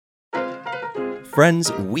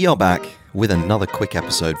Friends, we are back with another quick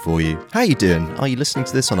episode for you. How are you doing? Are you listening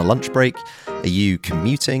to this on a lunch break? Are you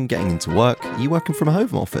commuting, getting into work? Are you working from a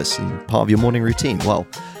home office and part of your morning routine? Well,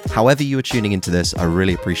 however you are tuning into this, I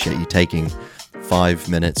really appreciate you taking 5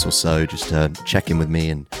 minutes or so just to check in with me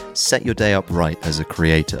and set your day up right as a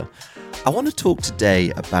creator. I want to talk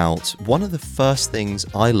today about one of the first things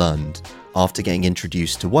I learned after getting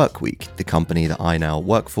introduced to Workweek, the company that I now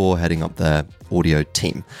work for, heading up their audio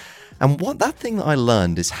team. And what that thing that I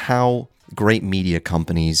learned is how great media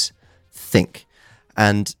companies think.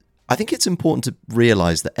 And I think it's important to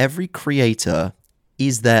realize that every creator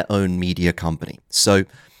is their own media company. So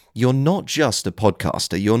you're not just a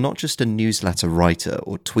podcaster, you're not just a newsletter writer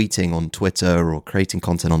or tweeting on Twitter or creating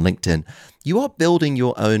content on LinkedIn. You are building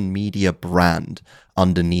your own media brand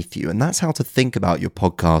underneath you. And that's how to think about your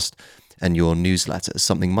podcast and your newsletter,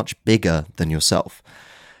 something much bigger than yourself.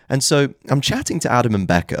 And so I'm chatting to Adam and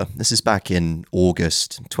Becca. This is back in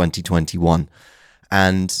August 2021.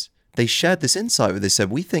 And they shared this insight where they said,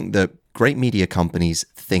 we think that great media companies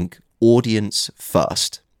think audience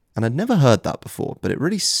first. And I'd never heard that before, but it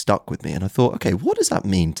really stuck with me. And I thought, okay, what does that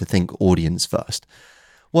mean to think audience first?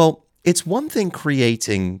 Well, it's one thing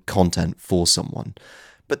creating content for someone,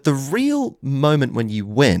 but the real moment when you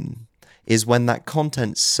win is when that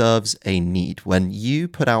content serves a need, when you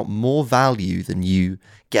put out more value than you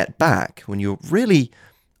get back, when you're really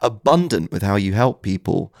abundant with how you help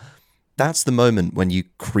people. That's the moment when you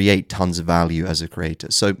create tons of value as a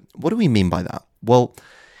creator. So what do we mean by that? Well,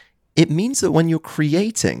 it means that when you're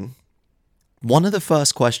creating, one of the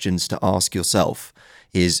first questions to ask yourself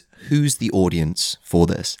is, who's the audience for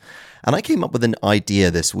this? And I came up with an idea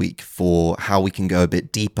this week for how we can go a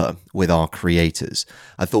bit deeper with our creators.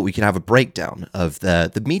 I thought we could have a breakdown of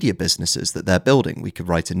the media businesses that they're building. We could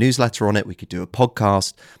write a newsletter on it. We could do a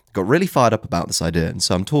podcast. Got really fired up about this idea. And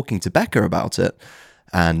so I'm talking to Becca about it.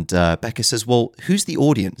 And Becca says, well, who's the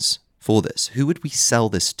audience for this? Who would we sell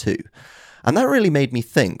this to? And that really made me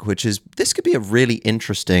think, which is this could be a really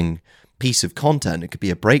interesting piece of content. It could be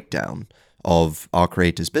a breakdown of our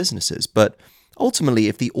creators' businesses. But ultimately,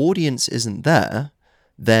 if the audience isn't there,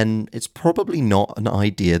 then it's probably not an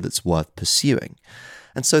idea that's worth pursuing.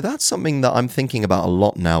 And so that's something that I'm thinking about a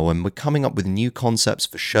lot now, and we're coming up with new concepts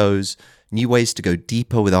for shows, new ways to go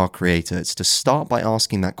deeper with our creator. It's to start by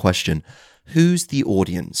asking that question, who's the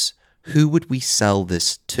audience? Who would we sell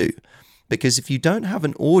this to? Because if you don't have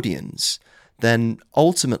an audience, then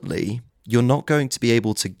ultimately you're not going to be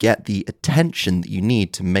able to get the attention that you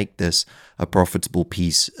need to make this a profitable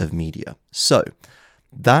piece of media. So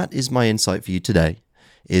that is my insight for you today,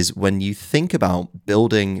 is when you think about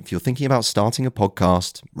building, if you're thinking about starting a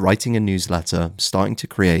podcast, writing a newsletter, starting to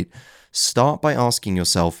create, start by asking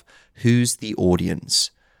yourself, who's the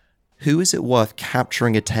audience? Who is it worth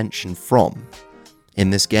capturing attention from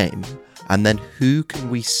in this game? And then who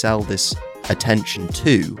can we sell this attention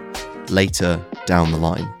to later down the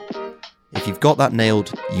line? If you've got that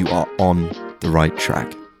nailed, you are on the right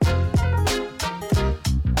track.